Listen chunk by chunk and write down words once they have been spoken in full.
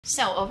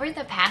So over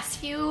the past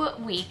few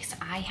weeks,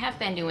 I have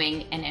been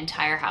doing an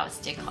entire house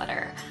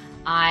declutter.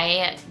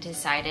 I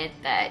decided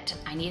that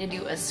I need to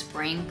do a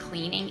spring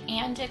cleaning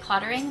and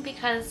decluttering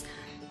because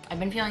I've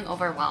been feeling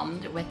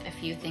overwhelmed with a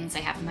few things I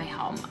have in my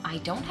home. I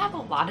don't have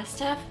a lot of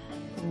stuff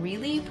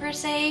really per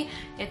se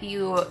if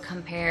you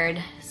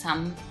compared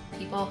some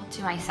people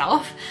to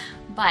myself,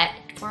 but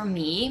for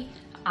me,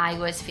 I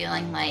was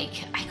feeling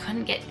like I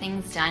couldn't get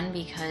things done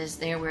because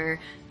there were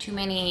too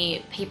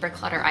many paper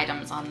clutter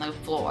items on the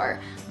floor.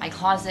 My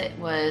closet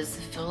was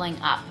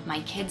filling up. My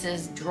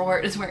kids'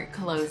 drawers weren't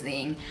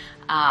closing.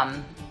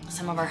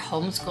 Some of our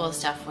homeschool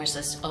stuff was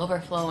just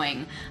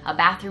overflowing. A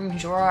bathroom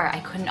drawer I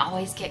couldn't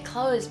always get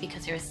closed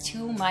because there was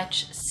too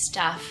much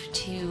stuff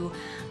to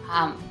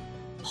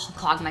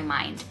clog my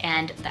mind,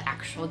 and the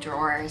actual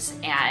drawers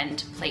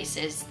and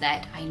places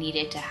that I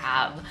needed to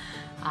have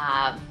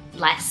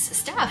less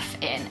stuff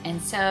in.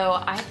 And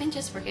so I've been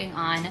just working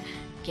on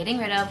getting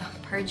rid of,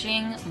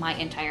 purging my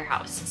entire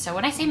house. So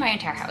when I say my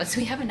entire house,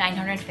 we have a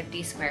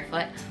 950 square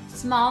foot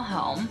small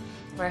home.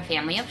 We're a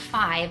family of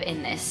 5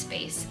 in this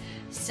space.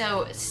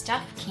 So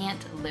stuff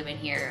can't live in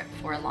here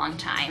for a long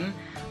time,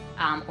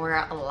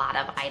 or a lot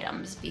of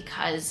items,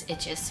 because it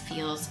just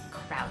feels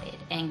crowded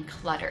and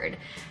cluttered.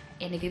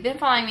 And if you've been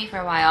following me for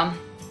a while,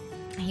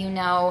 you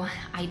know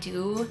I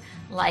do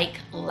like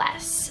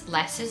less.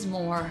 Less is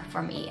more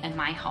for me in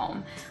my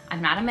home.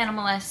 I'm not a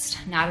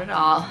minimalist, not at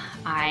all.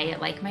 I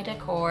like my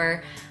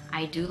decor.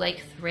 I do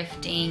like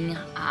thrifting.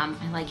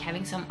 I like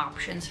having some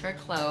options for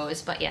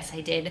clothes, but yes,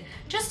 I did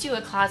just do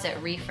a closet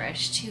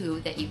refresh too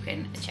that you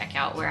can check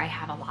out, where I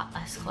have a lot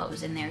less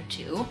clothes in there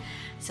too.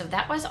 So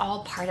that was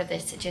all part of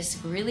this. It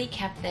just really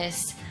kept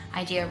this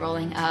idea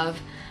rolling of,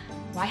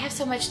 why have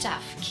so much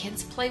stuff?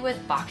 Kids play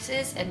with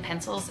boxes and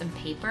pencils and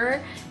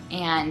paper,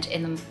 and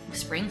in the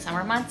spring,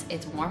 summer months,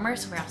 it's warmer,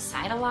 so we're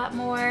outside a lot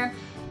more.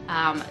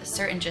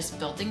 Certain just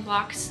building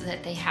blocks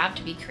that they have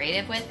to be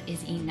creative with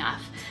is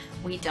enough.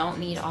 We don't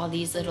need all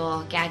these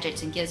little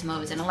gadgets and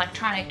gizmos and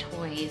electronic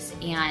toys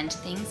and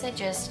things that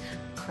just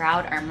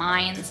crowd our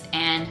minds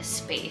and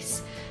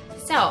space.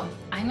 So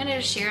I'm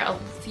gonna share a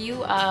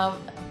few of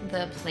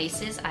the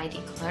places I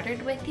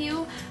decluttered with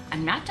you.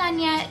 I'm not done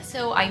yet,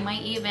 so I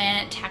might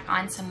even tack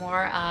on some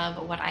more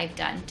of what I've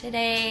done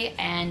today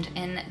and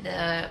in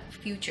the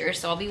future.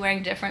 So I'll be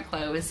wearing different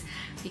clothes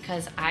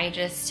because I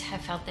just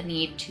have felt the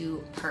need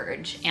to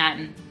purge,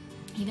 and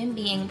even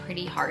being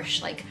pretty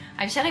harsh. Like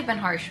I've said, I've been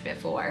harsh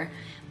before,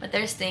 but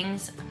there's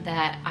things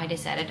that I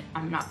decided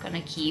I'm not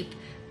gonna keep,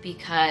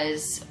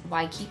 because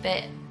why keep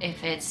it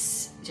if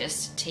it's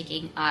just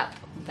taking up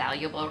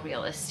valuable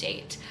real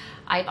estate?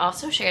 I've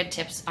also shared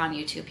tips on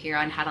YouTube here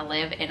on how to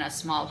live in a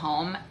small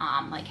home,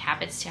 like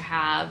habits to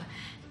have,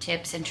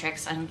 tips and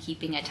tricks on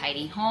keeping a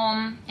tidy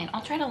home, and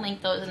I'll try to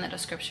link those in the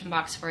description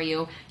box for you.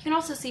 You can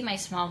also see my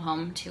small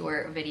home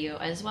tour video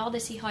as well to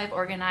see how I've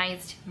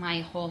organized my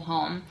whole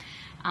home.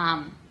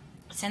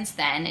 Since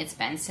then, it's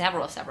been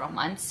several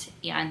months,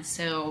 and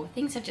so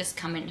things have just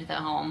come into the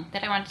home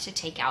that I wanted to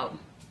take out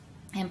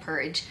and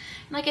purge.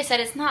 And like I said,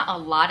 it's not a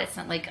lot. It's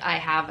not like I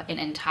have an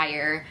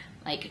entire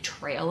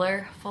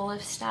trailer full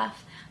of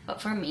stuff,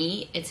 but for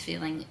me, it's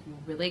feeling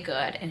really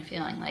good and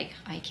feeling like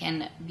I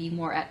can be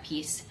more at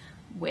peace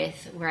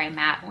with where I'm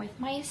at with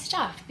my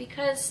stuff,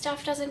 because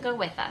stuff doesn't go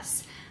with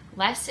us.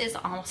 Less is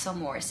also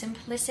more.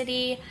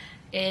 Simplicity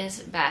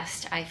is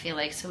best, I feel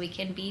like, so we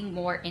can be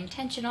more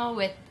intentional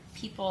with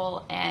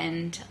people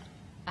and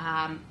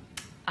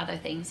other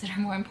things that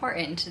are more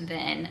important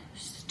than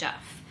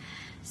stuff.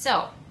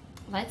 So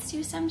let's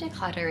do some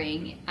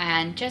decluttering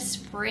and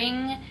just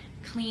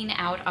clean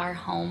out our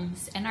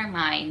homes and our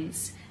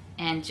minds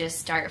and just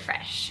start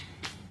fresh.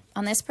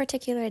 On this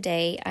particular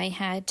day, I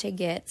had to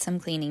get some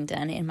cleaning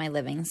done in my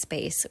living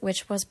space,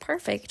 which was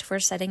perfect for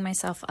setting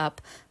myself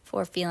up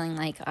for feeling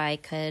like I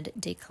could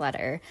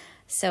declutter.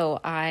 So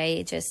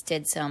I just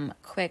did some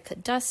quick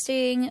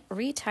dusting,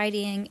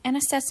 retidying, and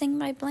assessing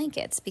my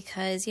blankets,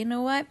 because you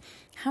know what?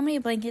 How many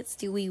blankets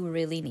do we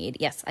really need?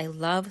 Yes, I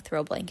love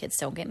throw blankets,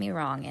 don't get me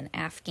wrong, and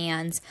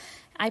Afghans.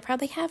 I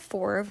probably have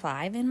 4 or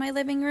 5 in my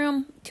living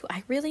room. Do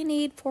I really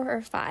need 4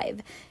 or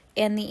 5?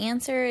 And the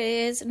answer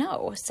is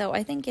no. So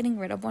I think getting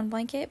rid of 1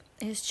 blanket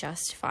is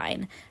just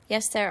fine.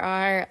 Yes, there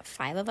are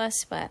 5 of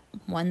us, but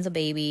one's a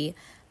baby,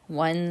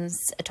 one's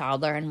a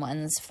toddler, and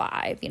one's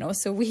 5,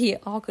 so we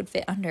all could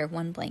fit under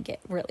 1 blanket,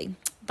 really.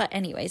 But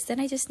anyways, then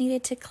I just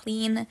needed to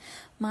clean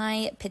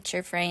my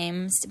picture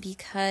frames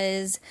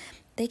because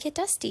they get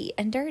dusty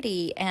and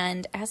dirty.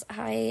 And as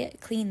I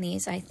clean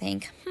these, I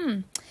think,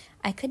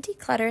 I could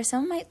declutter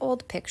some of my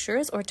old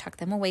pictures or tuck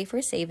them away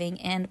for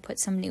saving and put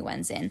some new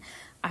ones in.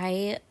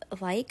 I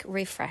like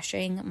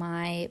refreshing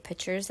my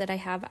pictures that I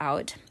have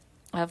out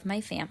of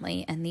my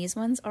family, and these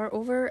ones are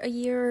over a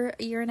year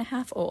and a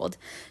half old.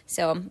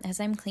 So as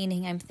I'm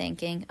cleaning, I'm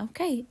thinking,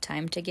 okay,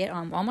 time to get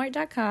on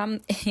Walmart.com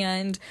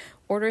and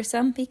order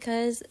some,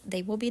 because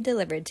they will be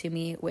delivered to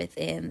me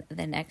within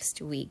the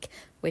next week,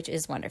 which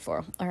is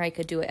wonderful. Or I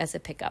could do it as a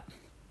pickup.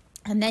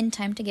 And then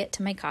time to get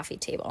to my coffee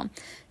table.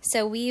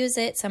 So we use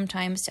it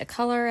sometimes to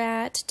color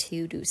at,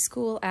 to do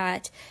school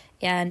at,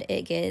 and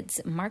it gets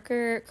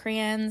marker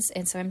crayons.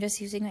 And so I'm just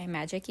using my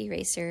magic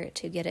eraser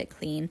to get it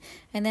clean.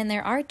 And then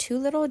there are 2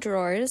 little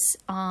drawers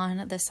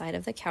on the side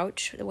of the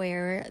couch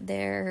where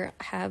there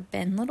have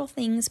been little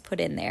things put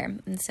in there.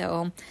 And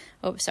so,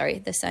 oh, sorry,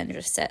 the sun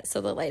just set,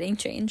 so the lighting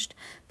changed.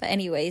 But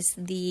anyways,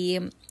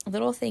 the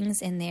little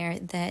things in there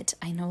that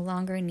I no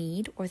longer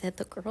need, or that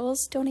the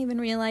girls don't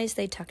even realize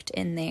they tucked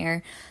in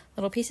there.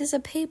 Little pieces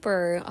of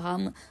paper,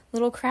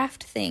 little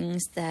craft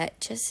things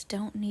that just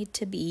don't need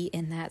to be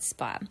in that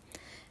spot.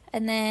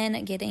 And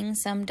then getting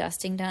some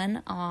dusting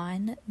done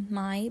on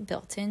my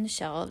built-in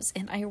shelves.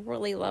 And I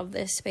really love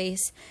this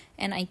space,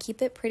 and I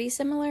keep it pretty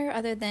similar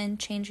other than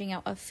changing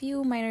out a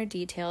few minor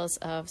details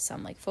of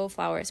some like faux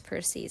flowers per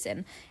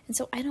season. And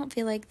so I don't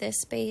feel like this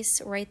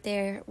space right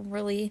there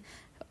really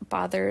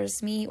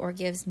bothers me or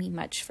gives me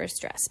much for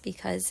stress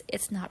because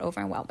it's not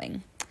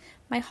overwhelming.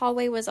 My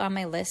hallway was on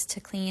my list to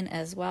clean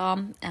as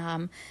well,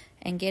 and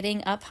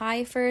getting up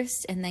high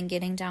first and then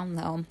getting down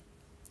low.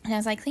 And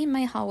as I clean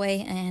my hallway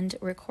and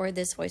record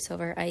this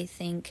voiceover, I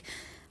think,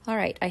 all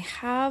right, I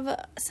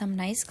have some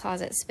nice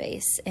closet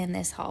space in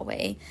this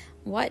hallway.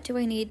 What do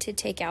I need to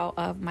take out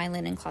of my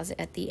linen closet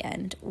at the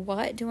end?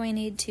 What do I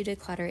need to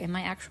declutter in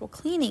my actual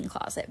cleaning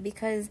closet?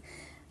 Because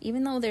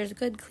even though there's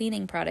good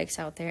cleaning products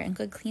out there and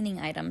good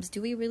cleaning items,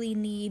 do we really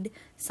need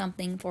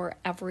something for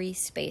every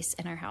space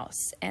in our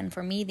house? And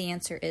for me, the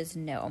answer is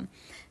no.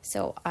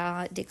 So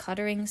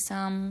decluttering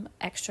some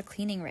extra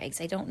cleaning rags.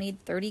 I don't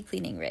need 30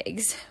 cleaning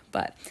rags,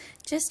 but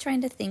just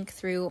trying to think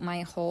through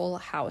my whole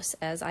house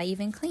as I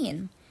even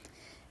clean.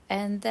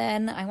 And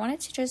then I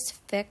wanted to just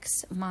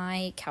fix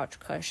my couch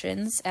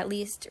cushions, at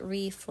least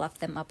refluff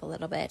them up a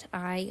little bit.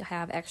 I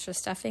have extra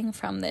stuffing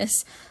from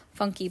this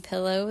funky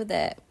pillow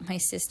that my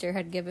sister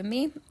had given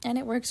me, and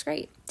it works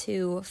great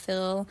to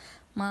fill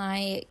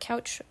my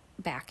couch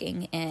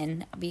backing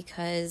in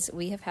because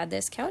we have had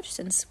this couch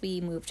since we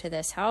moved to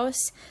this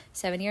house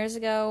 7 years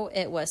ago.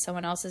 It was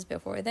someone else's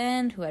before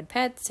then who had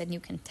pets, and you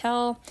can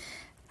tell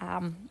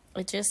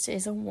it just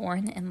is a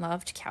worn and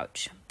loved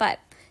couch. But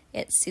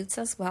it suits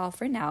us well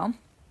for now,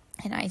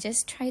 and I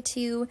just try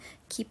to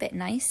keep it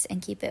nice and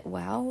keep it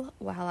well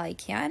while I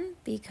can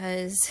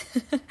because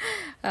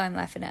I'm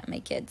laughing at my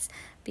kids,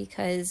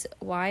 because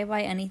why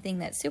buy anything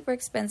that's super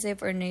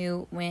expensive or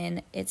new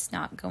when it's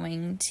not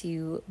going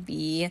to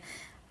be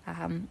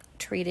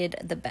treated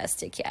the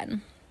best it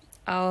can.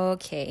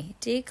 Okay,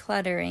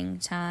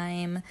 decluttering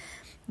time.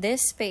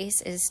 This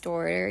space is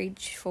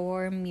storage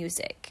for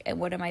music. And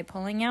what am I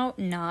pulling out?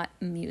 Not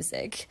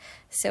music.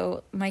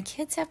 So my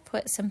kids have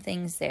put some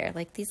things there,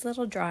 like these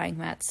little drawing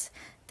mats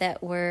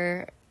that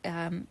were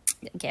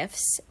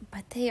gifts,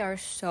 but they are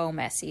so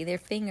messy. Their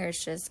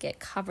fingers just get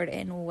covered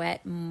in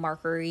wet,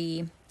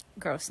 markery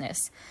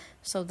grossness.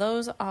 So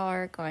those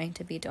are going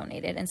to be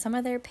donated, and some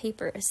of their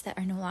papers that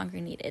are no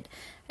longer needed.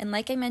 And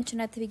like I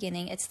mentioned at the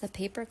beginning, it's the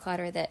paper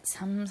clutter that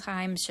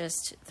sometimes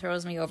just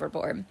throws me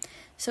overboard.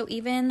 So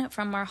even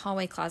from our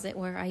hallway closet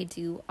where I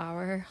do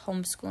our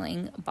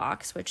homeschooling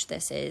box, which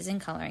this is,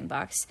 and coloring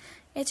box,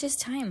 it's just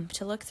time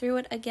to look through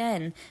it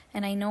again.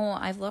 And I know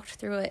I've looked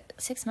through it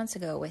 6 months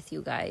ago with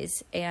you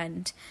guys,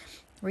 and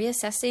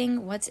reassessing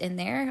what's in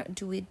there.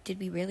 Did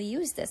we really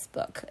use this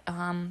book?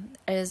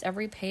 Is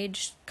every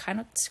page kind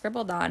of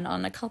scribbled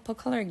on a couple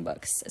coloring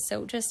books?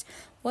 So just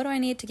what do I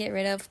need to get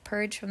rid of,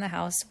 purge from the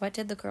house? What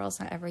did the girls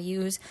not ever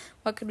use?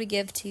 What could we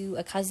give to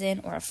a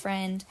cousin or a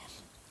friend?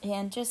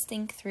 And just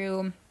think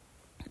through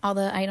all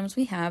the items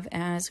we have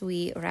as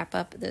we wrap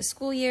up the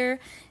school year,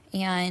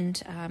 and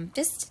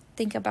just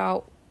think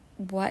about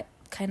what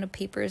kind of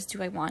papers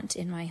do I want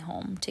in my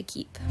home to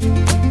keep.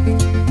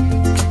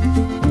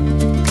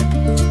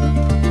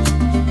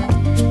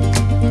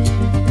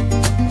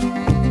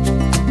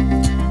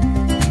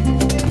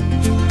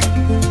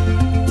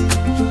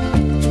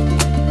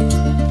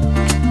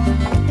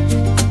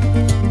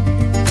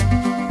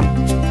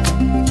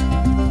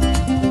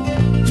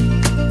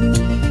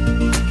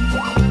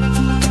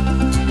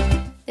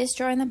 This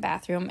drawer in the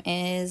bathroom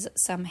is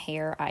some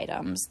hair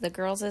items. The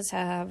girls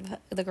have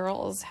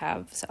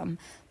some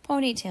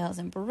ponytails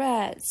and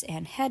barrettes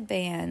and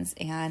headbands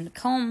and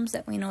combs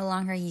that we no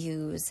longer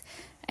use.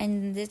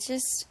 And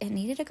it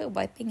needed a good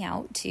wiping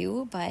out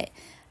too, but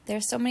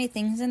there's so many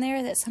things in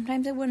there that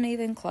sometimes it wouldn't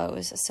even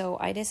close. So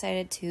I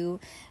decided to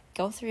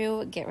go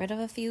through, get rid of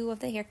a few of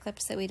the hair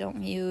clips that we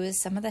don't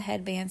use, some of the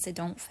headbands that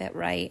don't fit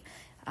right.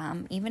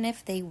 Even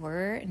if they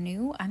were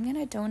new, I'm going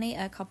to donate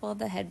a couple of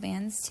the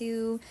headbands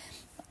to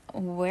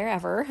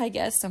wherever, I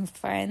guess, some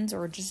friends,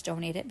 or just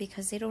donate it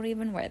because they don't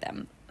even wear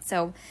them.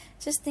 So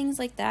just things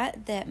like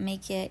that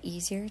make it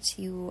easier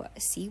to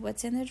see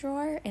what's in the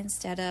drawer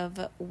instead of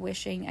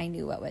wishing I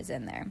knew what was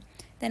in there.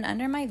 Then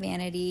under my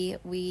vanity,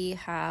 we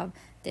have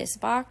this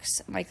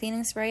box, my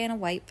cleaning spray and a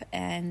wipe,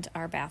 and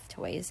our bath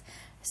toys.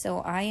 So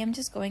I am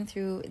just going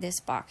through this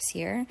box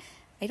here.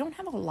 I don't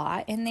have a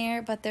lot in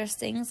there, but there's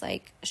things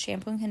like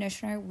shampoo and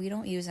conditioner we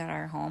don't use at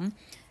our home.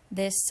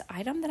 This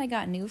item that I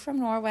got new from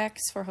Norwex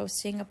for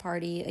hosting a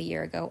party a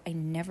year ago, I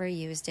never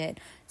used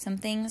it. Some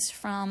things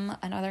from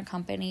another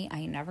company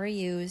I never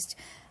used.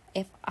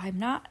 If I'm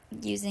not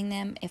using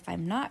them, if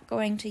I'm not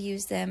going to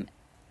use them,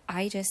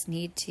 I just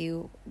need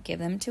to give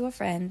them to a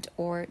friend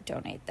or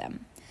donate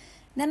them.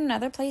 Then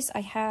another place I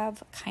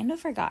have kind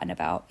of forgotten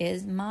about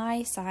is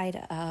my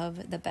side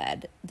of the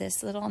bed,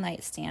 this little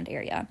nightstand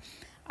area.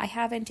 I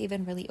haven't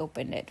even really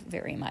opened it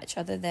very much,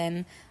 other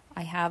than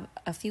I have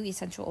a few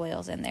essential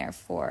oils in there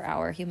for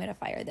our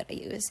humidifier that I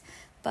use.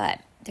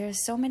 But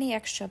there's so many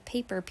extra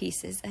paper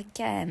pieces,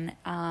 again,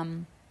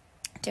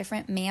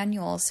 different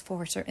manuals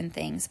for certain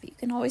things, but you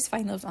can always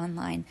find those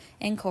online,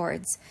 and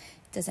cords.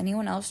 Does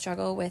anyone else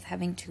struggle with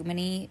having too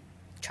many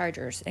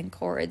chargers and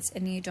cords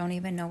and you don't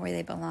even know where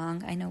they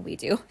belong? I know we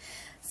do.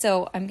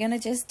 So I'm gonna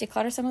just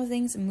declutter some of the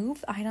things,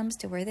 move items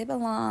to where they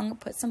belong,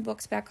 put some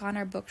books back on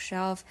our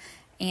bookshelf,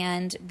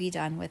 and be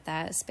done with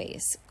that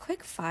space.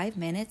 Quick 5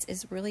 minutes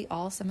is really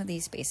all some of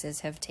these spaces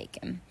have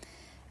taken.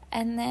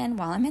 And then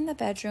while I'm in the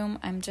bedroom,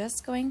 I'm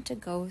just going to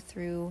go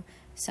through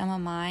some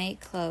of my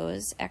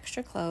clothes,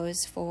 extra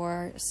clothes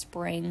for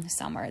spring,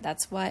 summer.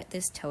 That's what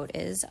this tote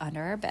is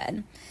under our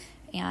bed.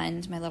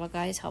 And my little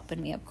guy is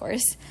helping me, of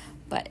course.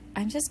 But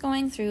I'm just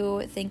going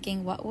through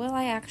thinking, what will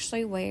I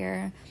actually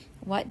wear?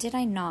 What did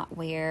I not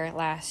wear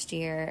last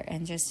year?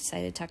 And just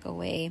decided to tuck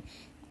away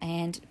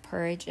and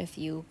purge a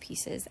few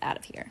pieces out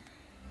of here.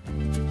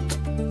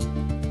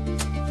 And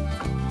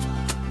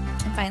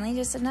finally,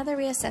 just another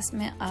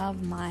reassessment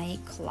of my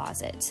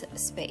closet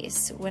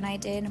space. When I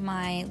did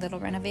my little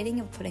renovating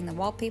of putting the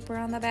wallpaper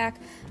on the back,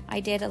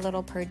 I did a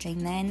little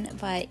purging then,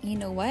 but you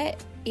know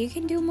what? You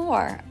can do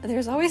more.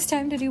 There's always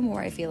time to do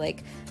more, I feel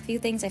like. A few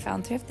things I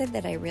found thrifted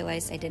that I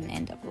realized I didn't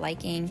end up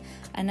liking,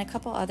 and a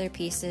couple other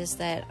pieces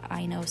that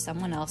I know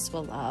someone else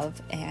will love.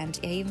 And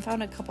I even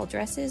found a couple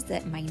dresses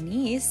that my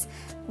niece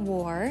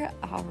wore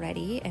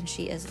already and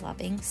she is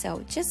loving.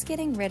 So just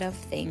getting rid of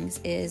things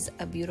is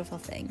a beautiful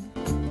thing.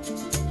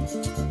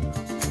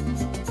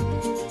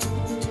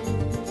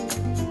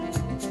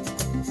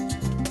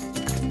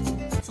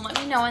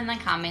 Know in the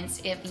comments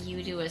if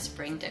you do a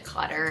spring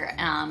declutter,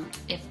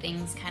 if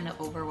things kind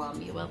of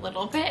overwhelm you a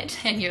little bit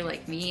and you're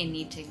like me and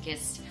need to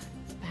just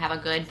have a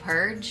good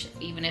purge,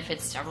 even if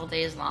it's several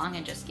days long,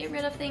 and just get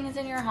rid of things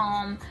in your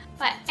home.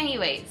 But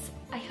anyways,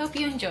 I hope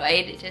you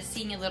enjoyed just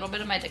seeing a little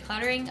bit of my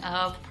decluttering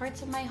of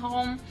parts of my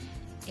home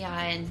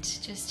and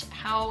just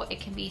how it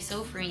can be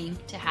so freeing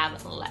to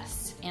have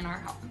less in our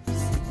homes.